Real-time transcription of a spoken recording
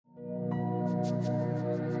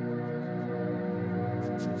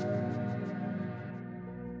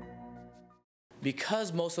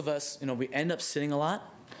Because most of us, we end up sitting a lot,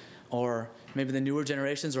 or maybe the newer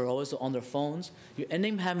generations are always on their phones, you end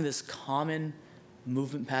up having this common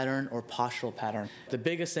movement pattern or postural pattern. The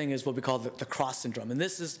biggest thing is what we call the cross syndrome. And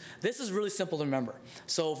this is really simple to remember.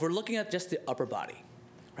 So if we're looking at just the upper body,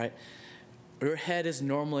 right? Your head is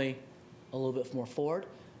normally a little bit more forward.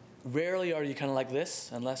 Rarely are you kind of like this,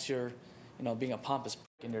 unless you're, being a pompous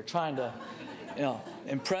and you're trying to,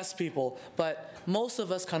 impress people. But most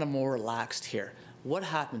of us kind of more relaxed here. What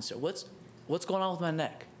happens here? What's going on with my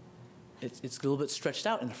neck? It's a little bit stretched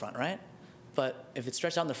out in the front, right? But if it's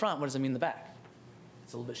stretched out in the front, what does it mean in the back?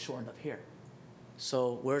 It's a little bit shortened up here.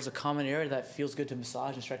 So where's a common area that feels good to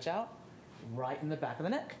massage and stretch out? Right in the back of the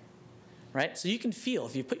neck, right? So you can feel,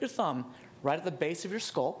 if you put your thumb right at the base of your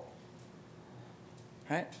skull,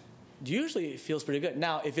 right? Usually it feels pretty good.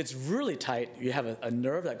 Now, if it's really tight, you have a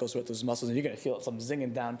nerve that goes with those muscles, and you're going to feel something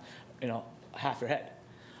zinging down, half your head.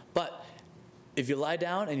 But if you lie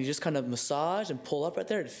down and you just kind of massage and pull up right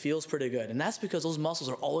there, it feels pretty good. And that's because those muscles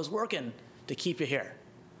are always working to keep you here,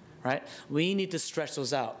 right? We need to stretch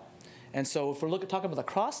those out. And so if we're talking about the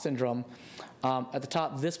cross syndrome, at the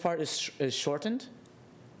top, this part is shortened.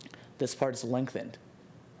 This part is lengthened,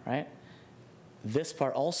 right? This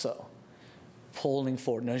part also pulling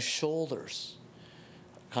forward. Now, shoulders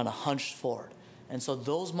kind of hunched forward. And so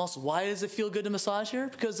those muscles, why does it feel good to massage here?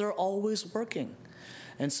 Because they're always working.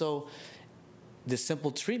 And so the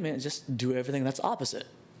simple treatment is just do everything that's opposite.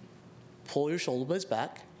 Pull your shoulder blades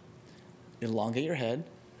back, elongate your head,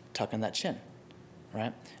 tuck in that chin,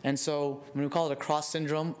 right? And so when we call it a cross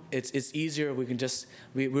syndrome, it's easier. We can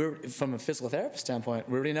we're from a physical therapist standpoint,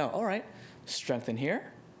 we already know, all right, strengthen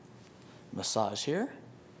here, massage here,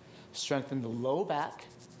 strengthen the low back,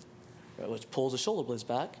 right, which pulls the shoulder blades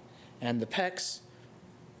back, and the pecs,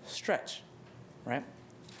 stretch, right?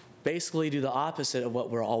 Basically do the opposite of what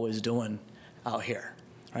we're always doing out here,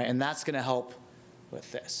 right? And that's going to help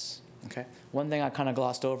with this, okay? One thing I kind of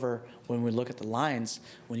glossed over when we look at the lines,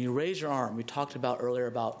 when you raise your arm, we talked about earlier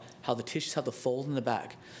about how the tissues have the fold in the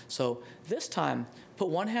back. So this time, put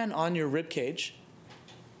one hand on your rib cage,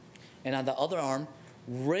 and on the other arm,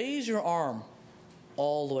 raise your arm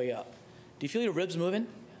all the way up. Do you feel your ribs moving?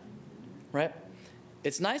 Right?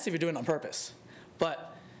 It's nice if you're doing it on purpose.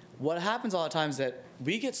 But what happens all the time is that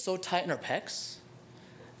we get so tight in our pecs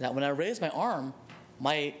that when I raise my arm,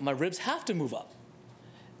 my ribs have to move up.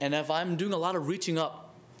 And if I'm doing a lot of reaching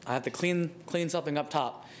up, I have to clean something up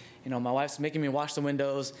top. My wife's making me wash the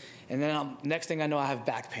windows, and then next thing I know, I have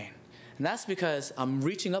back pain. And that's because I'm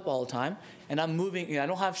reaching up all the time, and I'm moving. I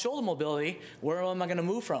don't have shoulder mobility. Where am I going to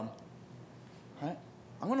move from? Right?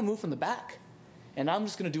 I'm going to move from the back. And I'm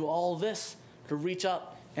just going to do all this to reach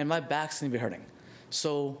up, and my back's going to be hurting.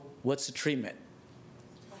 So what's the treatment?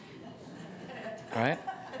 All right?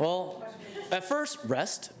 Well, at first,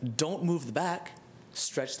 rest. Don't move the back.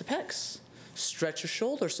 Stretch the pecs. Stretch your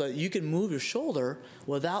shoulder so that you can move your shoulder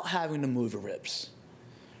without having to move your ribs.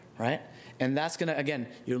 Right? And that's going to, again,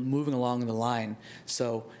 you're moving along the line.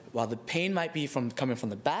 So while the pain might be coming from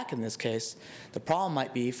the back in this case, the problem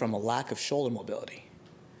might be from a lack of shoulder mobility.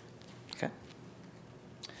 Okay?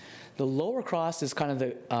 The lower cross is kind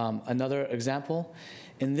of another example.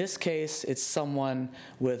 In this case, it's someone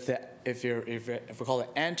with, if we call it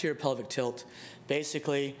anterior pelvic tilt,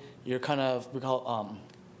 basically you're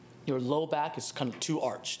your low back is kind of too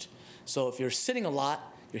arched. So if you're sitting a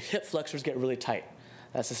lot, your hip flexors get really tight.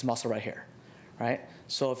 That's this muscle right here, right?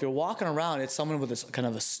 So if you're walking around, it's someone with this kind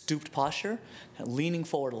of a stooped posture, leaning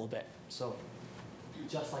forward a little bit. So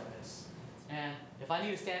just like this. And if I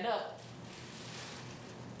need to stand up,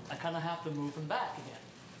 I kind of have to move from back again,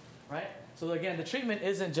 right? So again, the treatment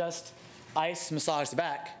isn't just ice, massage the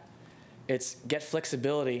back. It's get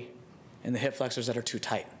flexibility in the hip flexors that are too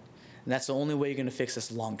tight. And that's the only way you're going to fix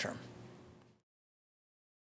this long term.